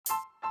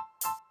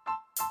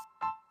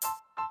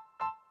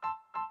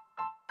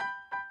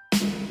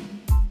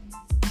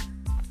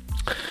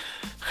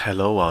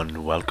Hello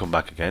and welcome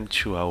back again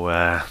to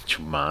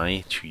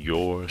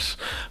yours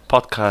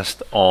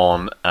podcast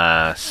on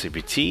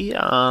CBT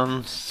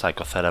and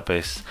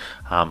psychotherapist.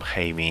 I'm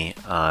Jaime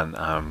and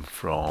I'm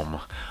from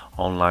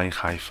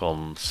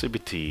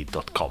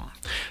online-cbt.com.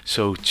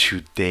 So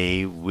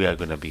today we are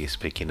going to be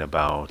speaking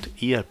about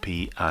ERP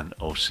and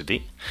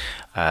OCD,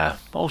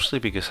 mostly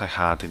because I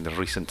had in the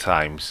recent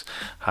times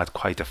had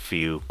quite a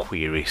few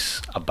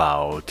queries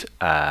about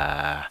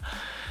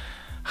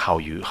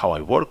how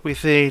I work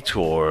with it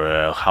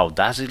or how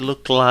does it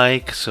look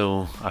like.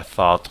 So I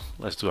thought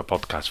let's do a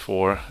podcast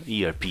for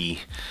ERP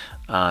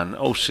and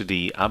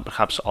OCD and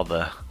perhaps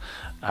other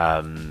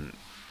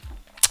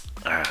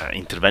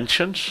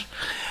interventions.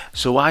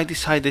 So I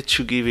decided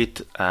to give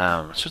it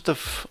I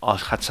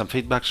had some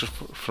feedback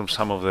from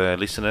some of the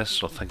listeners,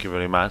 so thank you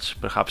very much.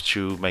 Perhaps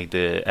to make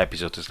the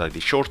episode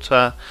slightly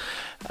shorter,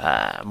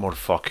 more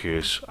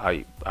focus.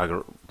 I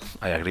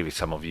agree with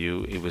some of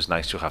you. It was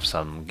nice to have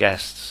some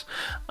guests,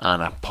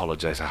 and I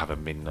apologize I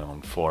haven't been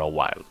on for a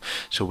while.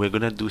 So we're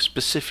gonna do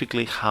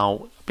specifically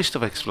how a bit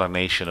of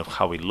explanation of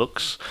how it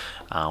looks,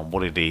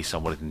 what it is,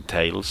 and what it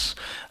entails,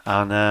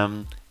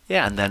 and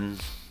and then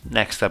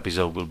next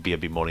episode will be a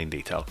bit more in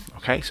detail.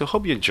 Okay, so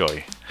hope you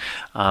enjoy,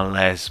 and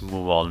let's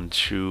move on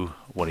to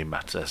what it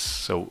matters.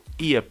 So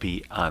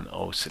ERP and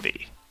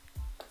OCD.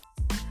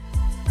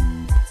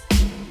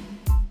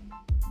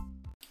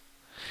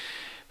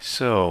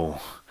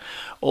 So,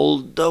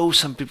 although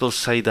some people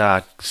say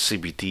that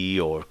CBT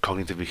or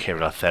cognitive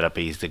behavioral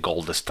therapy is the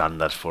gold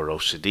standard for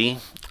OCD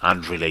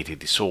and related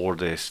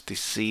disorders,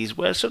 disease,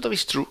 well, sort of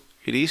is true.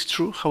 It is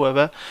true,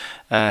 however,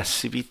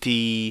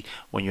 CBT,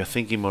 when you're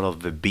thinking more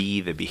of the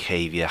the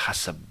behavior,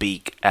 has a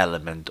big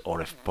element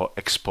of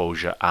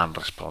exposure and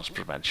response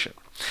prevention.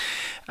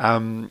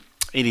 It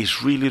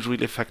is really,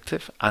 really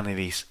effective, and it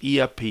is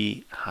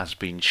ERP has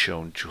been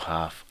shown to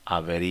have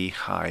a very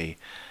high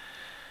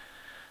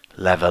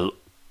level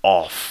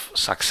of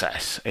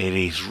success. It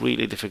is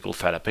really difficult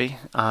therapy,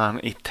 and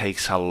it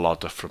takes a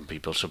lot from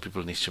people. So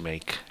people need to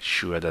make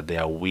sure that they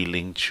are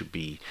willing to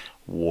be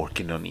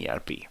working on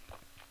ERP.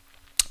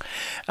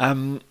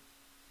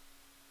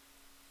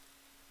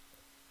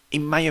 In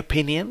my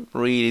opinion,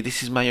 really,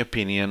 this is my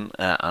opinion,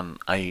 and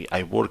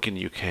I work in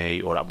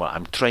UK, or well,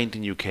 I'm trained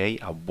in UK.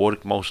 I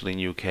work mostly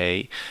in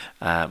UK.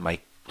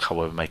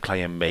 However, my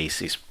client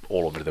base is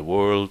all over the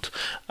world.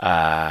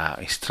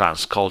 It's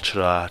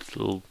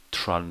transcultural,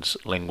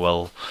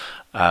 translingual.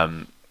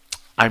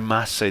 I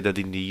must say that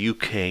in the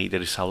UK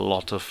there is a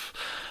lot of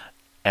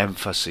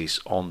emphasis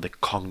on the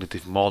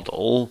cognitive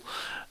model.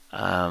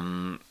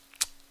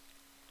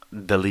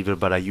 Delivered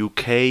by a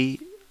UK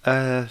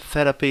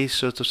therapist,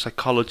 sort of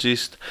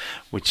psychologist,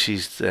 which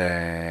is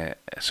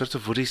sort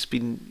of what has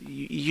been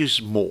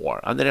used more.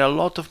 And there are a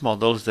lot of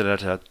models. There are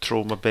a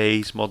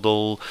trauma-based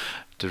model.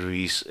 There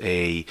is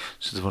a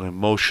sort of an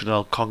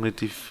emotional,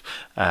 cognitive.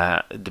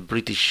 The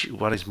British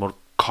one is more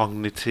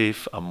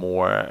cognitive and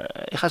more.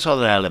 It has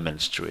other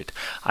elements to it.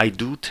 I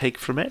do take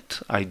from it.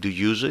 I do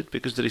use it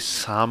because there is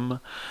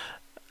some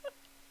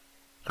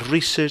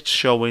research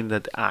showing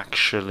that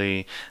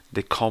actually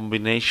the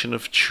combination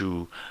of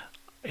two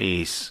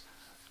is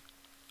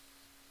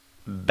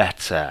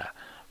better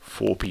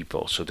for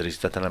people. So there is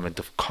that element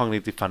of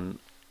cognitive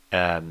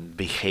and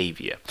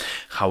behavior.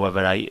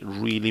 However, I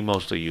really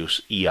mostly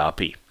use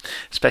ERP,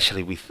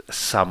 especially with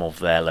some of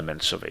the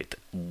elements of it.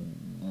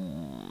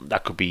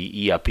 That could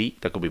be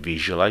ERP, that could be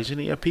visualizing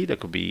ERP, that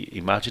could be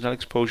imaginal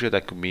exposure,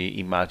 that could be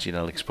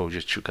imaginal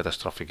exposure to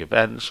catastrophic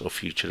events or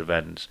future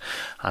events,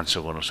 and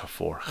so on and so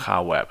forth.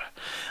 However,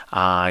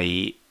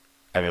 I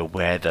am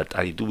aware that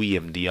I do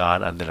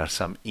EMDR, and there are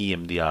some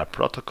EMDR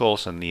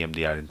protocols and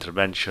EMDR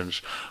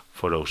interventions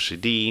for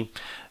OCD,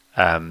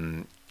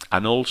 and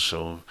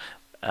also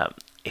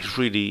it's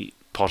really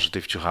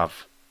positive to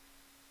have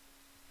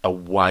a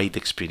wide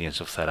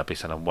experience of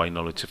therapists and a wide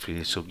knowledge of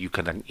therapists, so you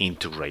can then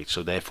integrate.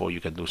 So therefore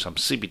you can do some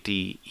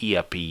CBT,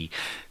 ERP,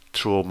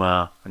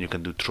 trauma, and you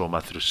can do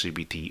trauma through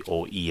CBT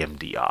or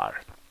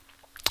EMDR.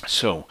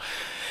 So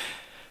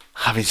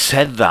having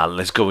said that,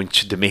 let's go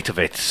into the meat of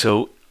it.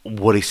 So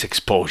what is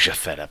exposure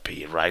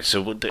therapy, right?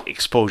 So what the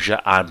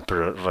exposure and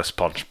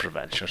response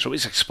prevention. So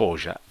it's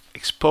exposure.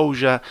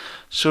 Exposure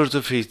sort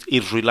of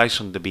it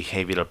relies on the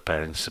behavioral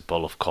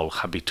principle of called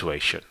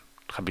habituation.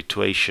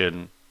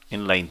 Habituation,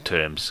 in lane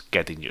terms,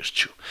 getting used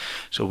to.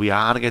 So we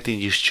are getting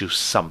used to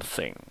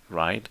something,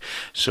 right?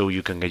 So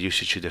you can get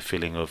used to the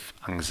feeling of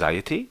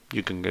anxiety,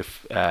 you can get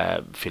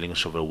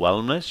feelings of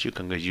overwhelmness, you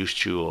can get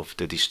used to of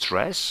the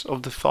distress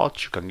of the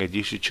thoughts, you can get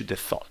used to the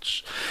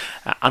thoughts.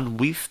 And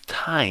with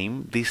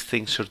time, these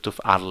things sort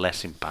of are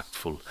less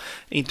impactful.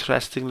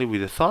 Interestingly, with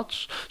the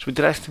thoughts,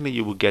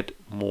 you will get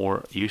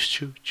more used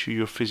to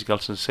your physical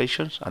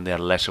sensations, and they are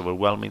less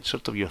overwhelming.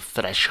 Sort of your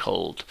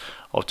threshold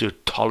of your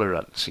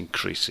tolerance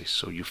increases,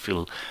 so you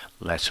feel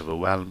less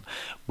overwhelmed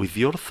with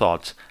your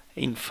thoughts.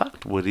 In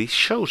fact, what it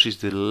shows is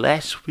the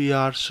less we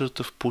are sort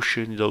of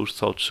pushing those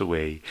thoughts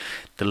away,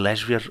 the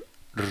less we are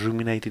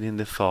ruminating in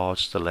the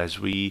thoughts, the less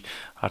we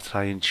are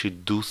trying to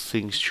do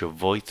things to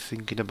avoid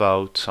thinking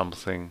about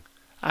something,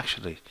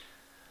 actually,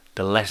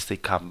 the less they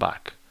come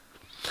back.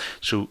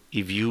 So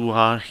if you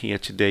are here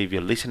today, if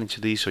you're listening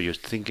to this or you're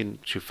thinking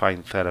to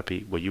find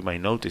therapy, what you might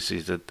notice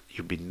is that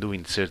you've been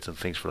doing certain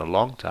things for a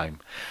long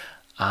time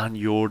and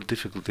your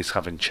difficulties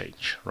haven't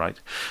changed, right?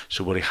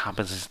 So what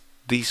happens is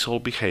these all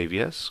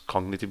behaviors,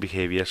 cognitive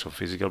behaviors or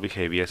physical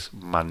behaviors,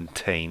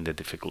 maintain the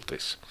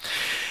difficulties.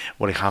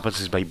 What happens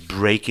is by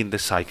breaking the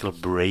cycle,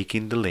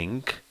 breaking the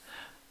link,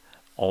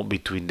 all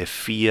between the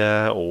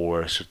fear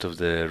or sort of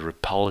the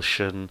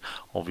repulsion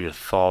of your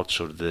thoughts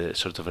or the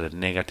sort of a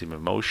negative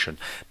emotion,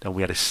 then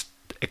we are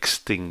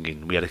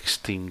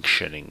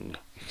extinguishing,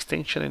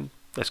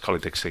 let's call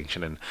it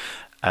extinctioning,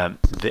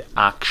 the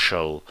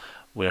actual,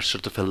 we are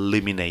sort of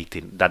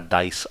eliminating, that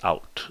dies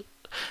out,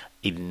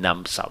 it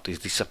numbs out,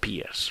 it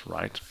disappears,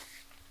 right?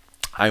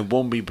 I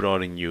won't be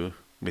boring you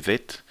with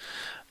it,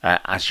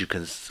 as you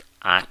can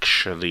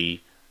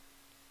actually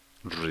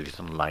read it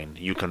online.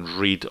 You can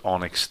read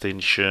on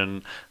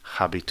extinction,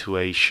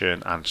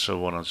 habituation, and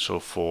so on and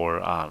so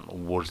forth,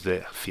 and what's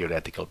the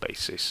theoretical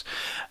basis.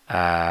 So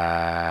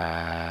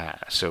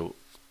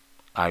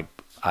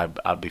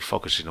I'll be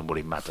focusing on what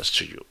it matters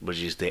to you,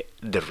 which is the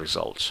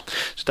results.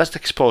 So that's the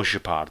exposure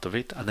part of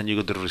it, and then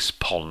you got the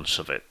response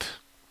of it.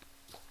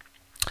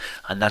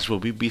 And that's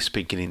what we'll be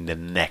speaking in the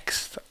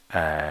next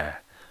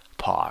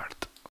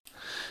part.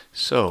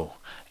 So,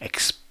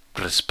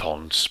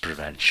 response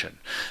prevention.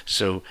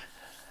 So,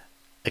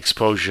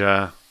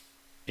 exposure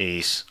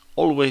is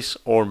always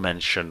or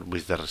mentioned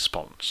with the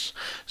response.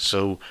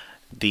 So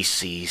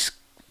this is,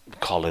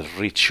 call it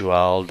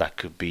ritual, that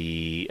could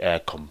be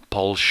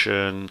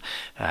compulsion,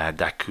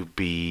 that could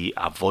be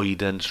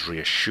avoidance,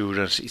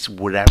 reassurance. It's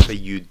whatever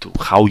you do,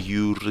 how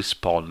you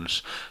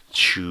respond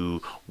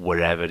to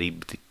wherever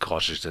it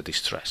causes the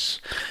distress.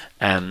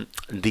 And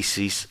this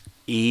is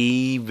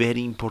a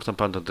very important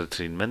part of the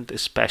treatment,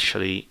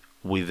 especially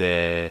with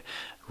the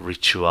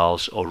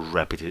rituals or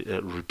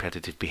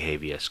repetitive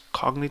behaviors,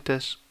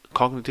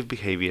 cognitive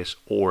behaviors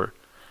or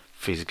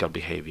physical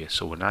behaviors.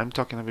 So when I'm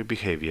talking about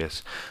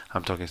behaviors,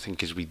 I'm talking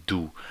things we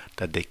do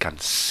that they can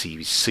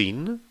be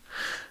seen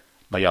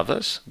by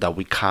others, that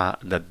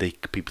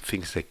people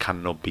think they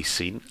cannot be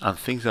seen, and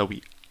things that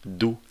we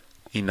do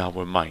in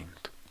our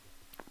mind.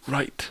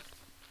 Right.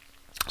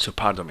 So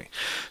pardon me.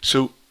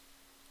 So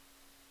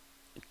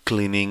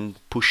cleaning,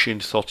 pushing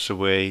thoughts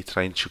away,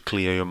 trying to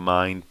clear your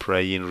mind,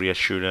 praying,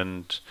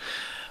 reassurance.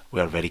 We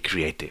are very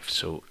creative.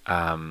 So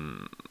I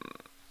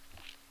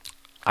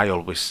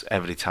always,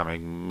 every time I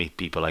meet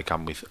people, I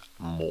come with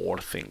more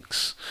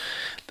things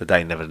that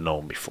I never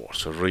known before.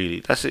 So really,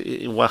 that's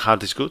in one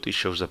hand is good. It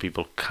shows that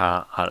people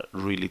are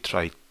really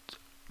trying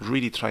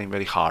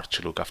very hard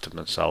to look after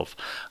themselves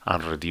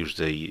and reduce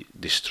the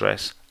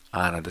stress.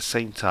 And at the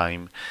same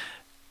time,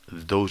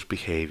 those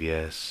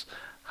behaviors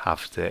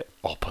have the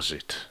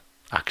opposite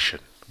action,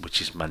 which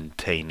is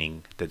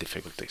maintaining the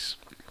difficulties.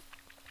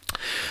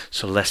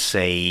 So let's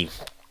say,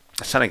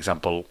 as an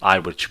example, I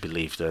were to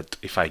believe that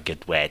if I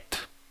get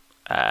wet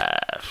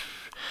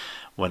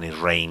when it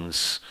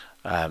rains,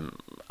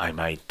 I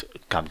might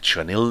come to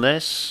an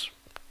illness.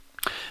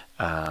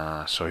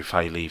 So if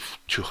I live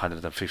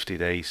 250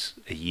 days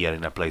a year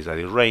in a place that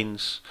it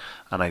rains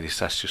and I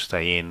decide to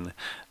stay in,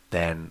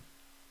 then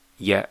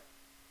yeah,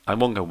 I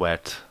won't get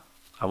wet,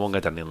 I won't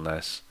get an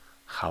illness.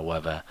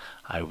 However,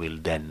 I will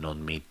then not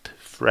meet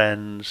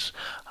friends,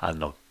 I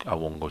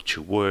won't go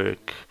to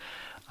work,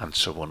 and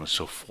so on and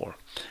so forth.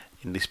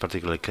 In this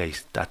particular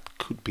case, that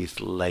could be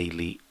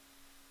slightly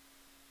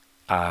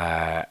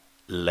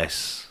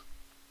less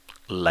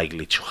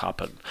likely to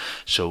happen.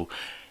 So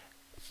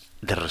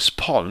the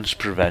response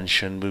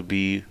prevention will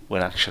be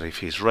when actually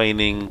if it's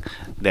raining,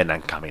 then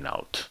I'm coming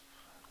out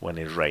when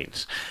it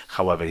rains.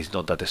 However, it's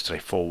not that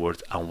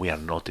straightforward, and we are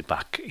not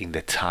back in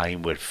the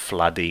time where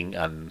flooding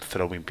and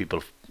throwing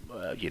people,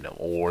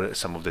 or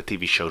some of the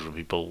TV shows where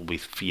people with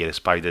fear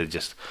spiders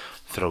just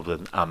throw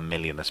them a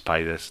million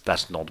spiders.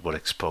 That's not what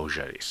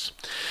exposure is.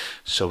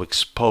 So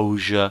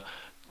exposure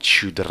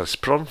to the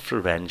response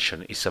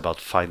prevention is about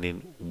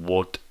finding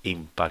what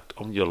impact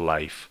on your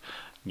life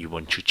you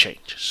want to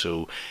change.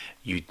 So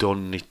you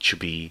don't need to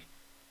be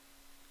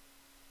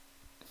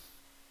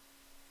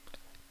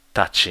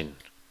touching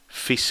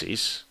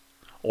feces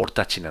or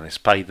touching a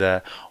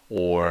spider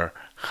or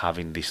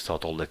having this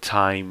thought all the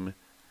time.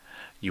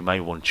 You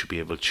might want to be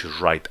able to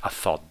write a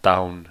thought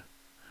down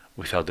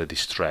without the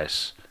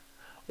distress,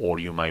 or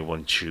you might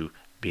want to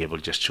be able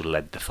just to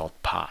let the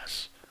thought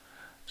pass,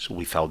 so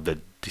without the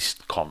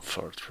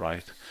discomfort,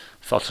 right?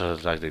 Thoughts are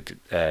slightly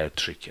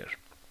trickier.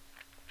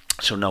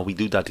 So now we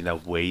do that in a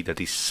way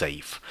that is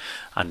safe,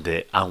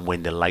 and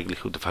when the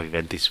likelihood of an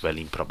event is well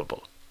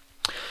improbable.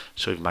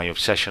 So if my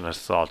obsession as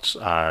thoughts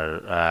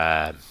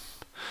are,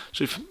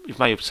 if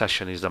my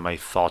obsession is that my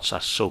thoughts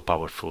are so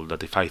powerful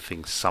that if I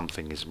think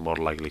something is more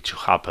likely to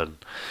happen,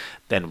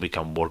 then we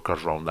can work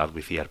around that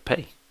with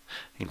ERP,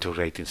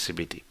 integrating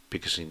CBT,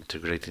 because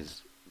integrating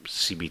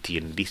CBT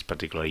in this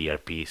particular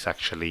ERP is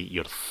actually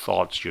your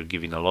thoughts. You're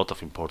giving a lot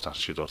of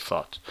importance to your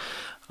thoughts,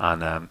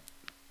 and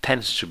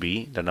tends to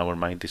be that our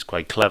mind is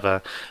quite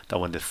clever, that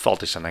when the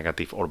thought is a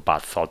negative or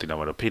bad thought in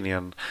our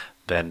opinion,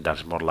 then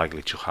that's more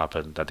likely to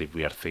happen than if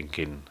we are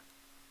thinking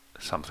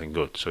something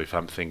good. So if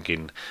I'm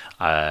thinking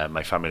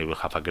my family will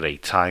have a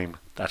great time,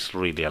 that's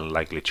really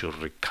unlikely to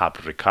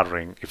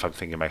recurring. If I'm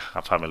thinking my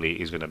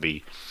family is going to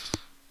be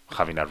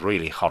having a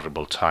really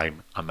horrible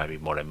time, I might be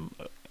more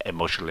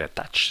emotionally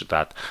attached to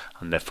that,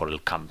 and therefore it'll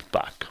come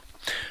back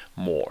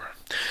more.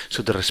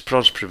 So the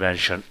response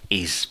prevention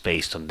is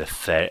based on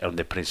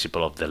the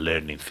principle of the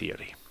learning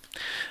theory.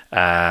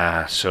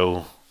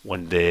 So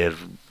when the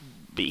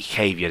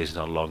behavior is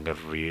no longer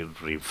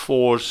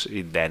reinforced,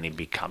 then it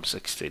becomes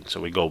extinct. So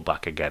we go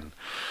back again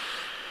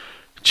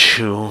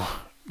to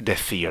the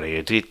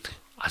theory.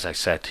 As I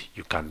said,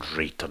 you can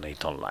read on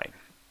it online.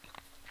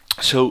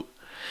 So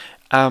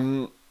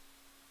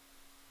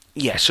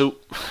so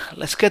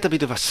let's get a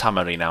bit of a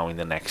summary now in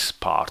the next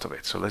part of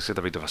it. So let's get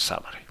a bit of a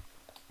summary.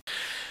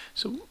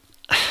 So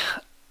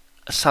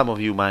some of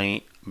you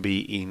might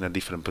be in a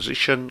different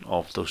position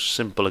of those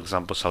simple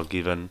examples I've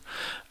given,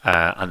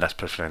 and that's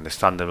perfectly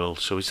understandable.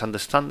 So it's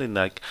understanding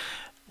like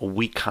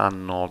there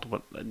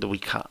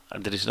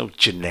is no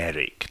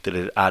generic, there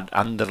is an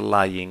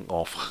underlying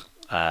of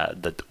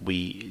that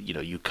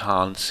you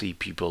can't see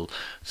people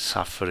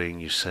suffering,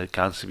 you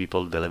can't see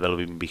people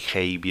developing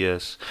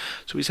behaviors.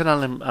 So it's an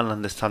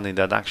understanding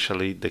that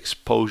actually the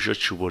exposure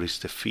to what is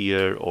the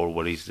fear or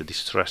what is the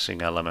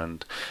distressing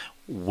element,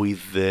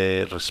 with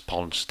the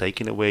response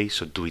taken away,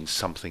 so doing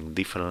something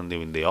different,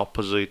 doing the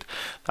opposite,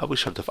 that will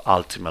sort of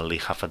ultimately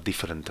have a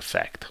different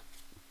effect.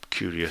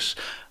 Curious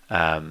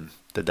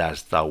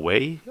that's that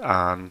way.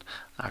 And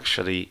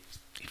actually,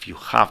 if you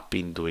have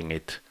been doing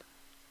it,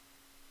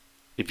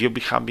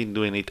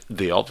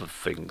 the other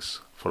things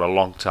for a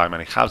long time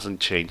and it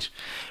hasn't changed,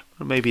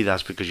 well, maybe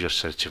that's because you're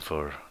searching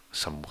for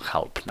some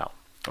help now.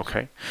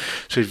 Okay,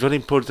 so it's very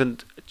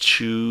important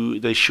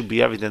they should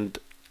be evident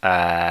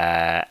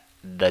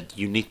that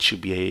you need to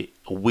be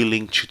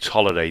willing to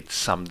tolerate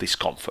some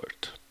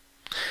discomfort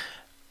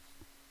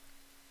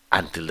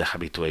until the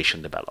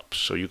habituation develops.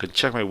 So you can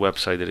check my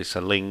website. There is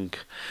a link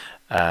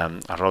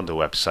around the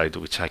website,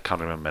 which I can't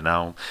remember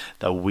now,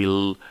 that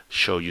will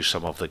show you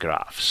some of the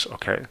graphs.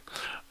 Okay,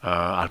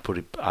 I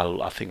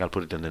think I'll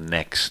put it in the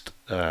next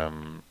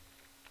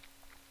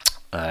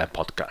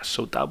podcast.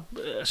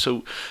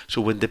 So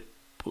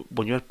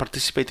when you're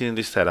participating in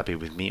this therapy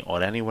with me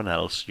or anyone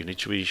else, you need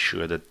to be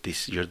sure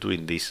that you're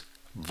doing this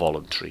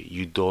voluntary.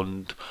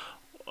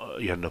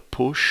 You're not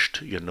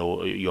pushed.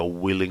 You're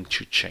willing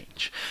to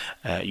change.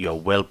 You're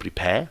well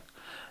prepared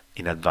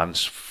in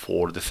advance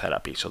for the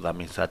therapy. So that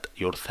means that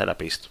your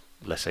therapist,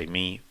 let's say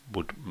me,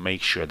 would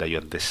make sure that you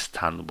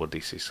understand what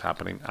this is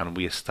happening, and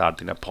we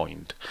start in a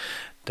point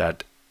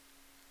that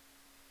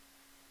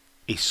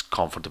is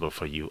comfortable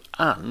for you,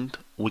 and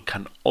we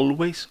can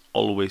always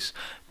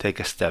take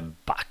a step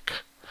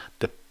back.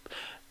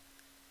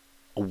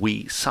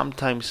 We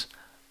sometimes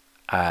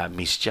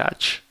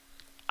misjudge.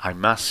 I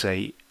must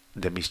say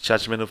the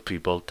misjudgment of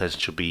people tends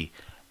to be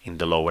in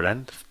the lower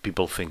end.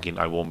 People thinking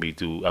I won't be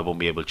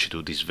able to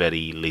do this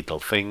very little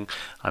thing,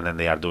 and then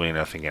they are doing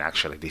it thinking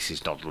actually this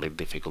is not really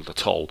difficult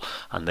at all,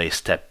 and they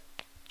step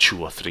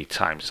 2 or 3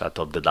 times out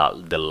of the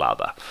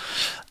ladder,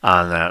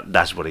 and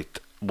that's what it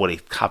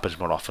happens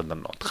more often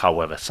than not.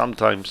 However,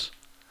 sometimes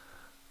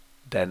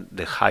then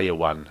the higher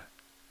one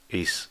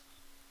is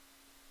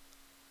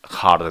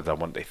harder than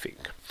what they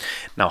think.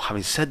 Now,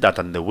 having said that,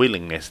 and the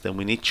willingness, then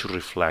we need to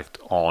reflect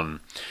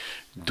on,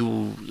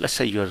 let's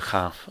say you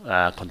have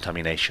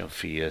contamination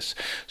fears.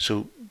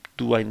 So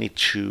do I need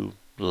to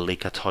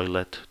lick a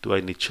toilet? Do I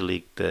need to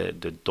lick the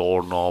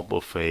doorknob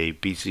of a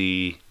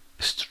busy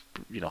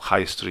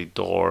high street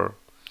door?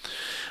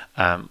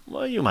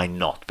 Well, you might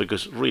not,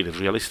 because really,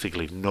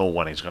 realistically, no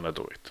one is going to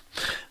do it.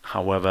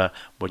 However,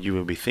 what you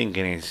will be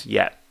thinking is,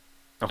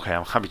 okay,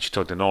 I'm happy to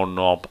touch the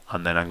doorknob,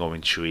 and then I'm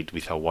going to eat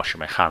without washing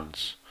my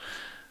hands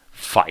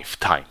 5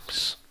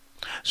 times.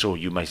 So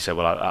you might say,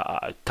 well,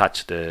 I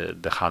touch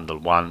the handle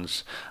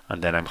once,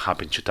 and then I'm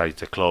happy to touch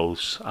the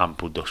clothes and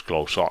put those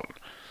clothes on,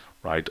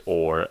 right?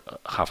 Or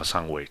have a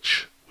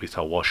sandwich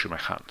without washing my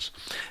hands.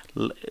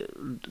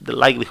 The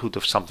likelihood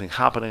of something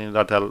happening in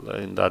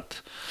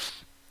that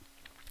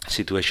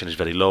situation is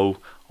very low.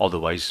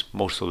 Otherwise,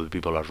 most of the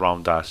people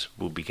around us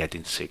will be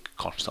getting sick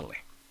constantly.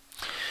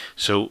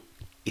 So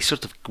it's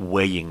sort of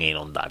weighing in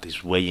on that.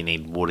 It's weighing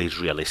in what is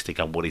realistic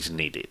and what is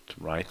needed,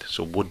 right?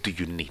 So what do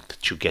you need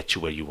to get to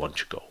where you want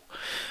to go?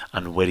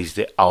 And where is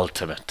the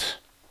ultimate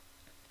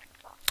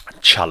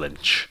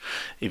challenge?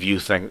 If you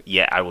think,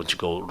 I want to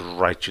go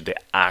right to the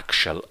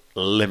actual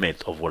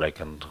limit of what I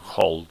can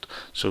hold,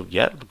 so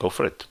go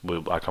for it.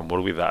 I can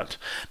work with that.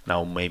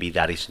 Now, maybe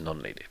that is not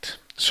needed.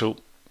 So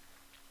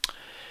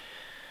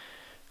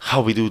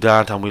how we do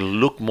that, and we'll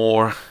look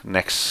more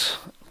next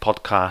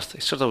podcast,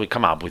 is sort of we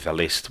come up with a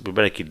list, we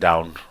break it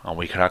down, and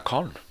we crack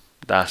on.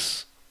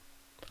 That's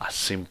as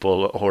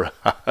simple or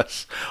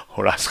as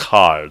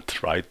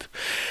hard, right?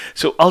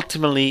 So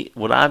ultimately,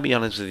 what I'll be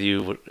honest with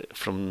you,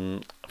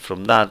 from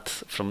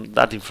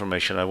that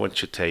information, I want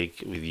to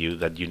take with you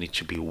that you need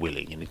to be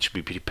willing, you need to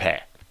be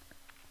prepared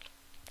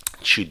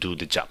to do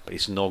the jump.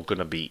 It's not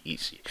gonna be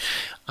easy,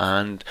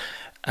 and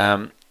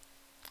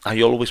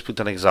I always put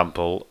an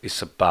example.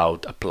 It's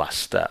about a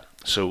plaster.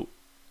 So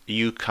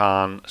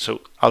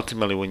so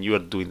ultimately, when you are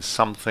doing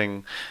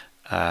something,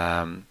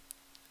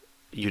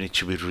 you need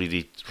to be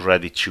really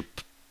ready to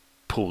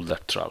pull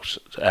that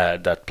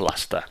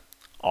plaster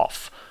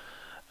off.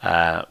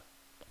 I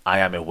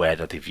am aware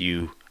that if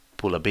you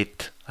pull a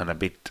bit and a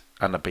bit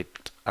and a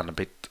bit and a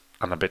bit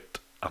and a bit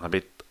and a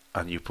bit,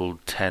 and you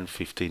pull 10,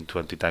 15,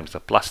 20 times the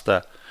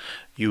plaster,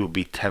 you will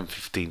be 10,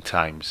 15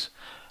 times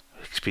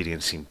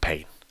experiencing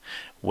pain.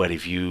 Where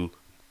if you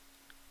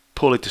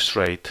pull it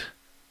straight,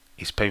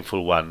 it's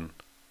painful one,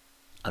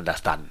 and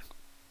that's done.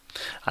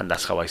 And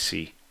that's how I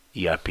see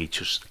ERP.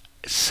 Just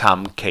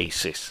some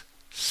cases,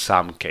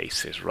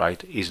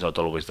 right? It's not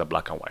always the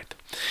black and white.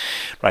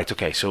 Right,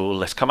 okay, so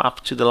let's come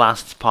up to the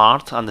last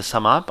part and the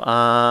sum up.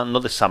 Not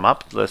the sum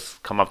up, let's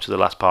come up to the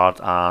last part,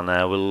 and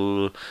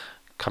we'll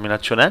coming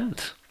at an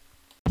end.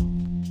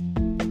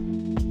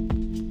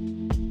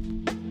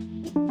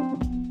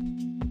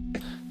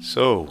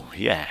 So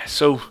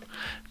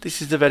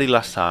this is the very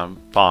last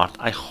part.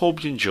 I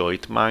hope you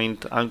enjoyed.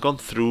 Mind, I've gone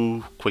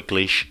through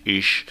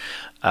quickly-ish.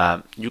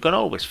 You can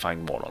always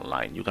find more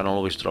online. You can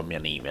always drop me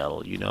an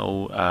email.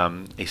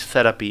 It's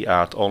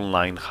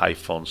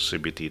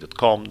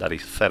therapy@online-cbt.com. That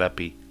is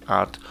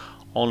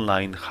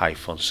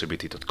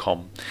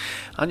therapy@online-cbt.com.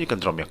 And you can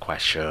drop me a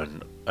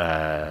question.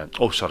 That's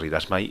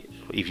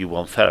if you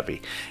want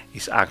therapy.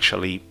 It's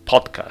actually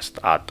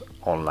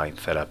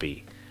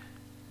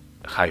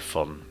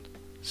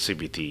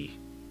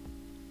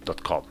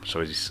podcast@online-cbt.com.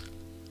 So it is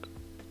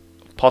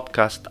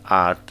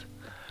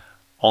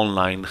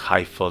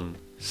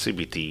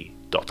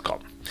podcast@online-cbt.com.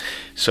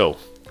 So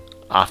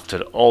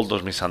after all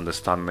those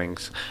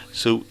misunderstandings,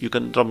 so you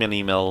can drop me an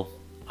email,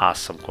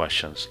 ask some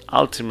questions.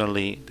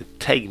 Ultimately, the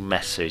take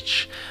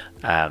message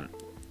that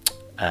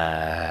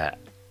I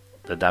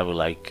would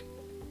like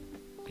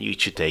you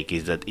to take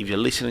is that if you're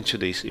listening to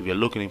this, if you're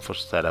looking for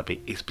therapy,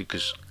 it's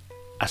because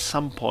at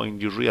some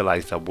point you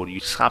realize that what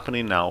is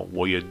happening now,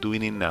 what you're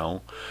doing it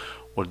now,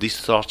 or these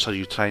thoughts that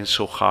you're trying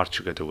so hard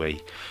to get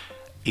away,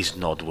 is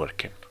not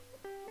working,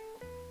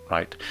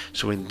 right?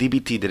 So in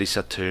DBT there is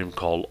a term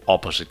called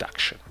opposite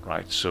action,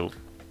 right? So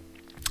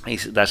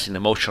that's in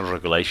emotional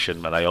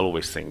regulation, but I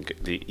always think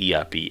the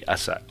ERP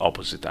as an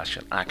opposite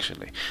action.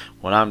 Actually,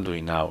 what I'm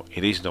doing now,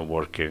 it is not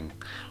working.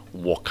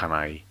 What can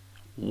I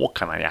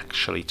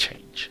actually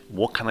change?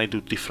 What can I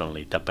do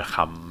differently that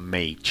perhaps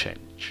may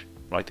change?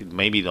 Right? It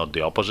may be not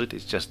the opposite,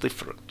 it's just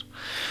different.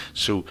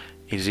 So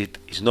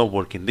it's not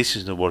working, this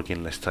is not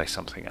working, let's try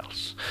something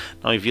else.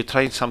 Now if you're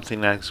trying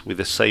something else with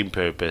the same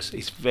purpose,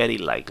 it's very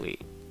likely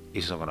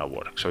it's not going to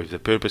work. So if the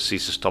purpose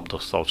is to stop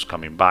those thoughts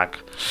coming back,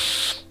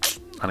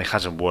 and it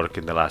hasn't worked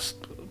in the last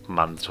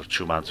month or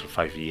 2 months or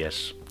 5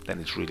 years, then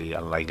it's really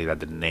unlikely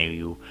that the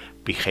new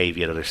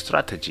behavior or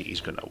strategy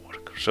is going to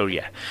work. So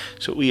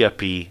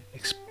ERP,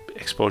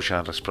 exposure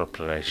and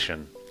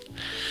respiration,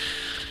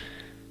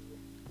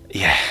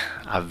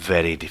 a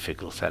very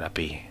difficult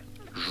therapy,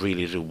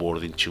 really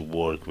rewarding to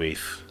work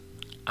with,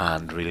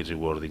 and really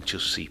rewarding to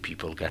see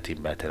people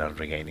getting better and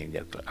reclaiming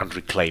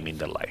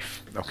their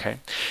life. Okay,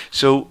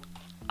 so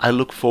I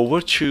look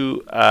forward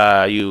to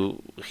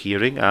you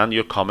hearing and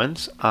your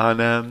comments,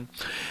 and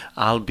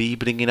I'll be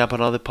bringing up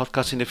another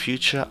podcast in the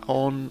future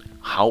on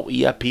how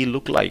ERP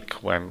look like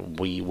when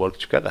we work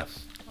together.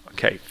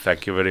 Okay,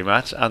 thank you very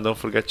much, and don't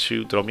forget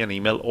to drop me an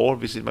email or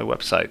visit my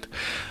website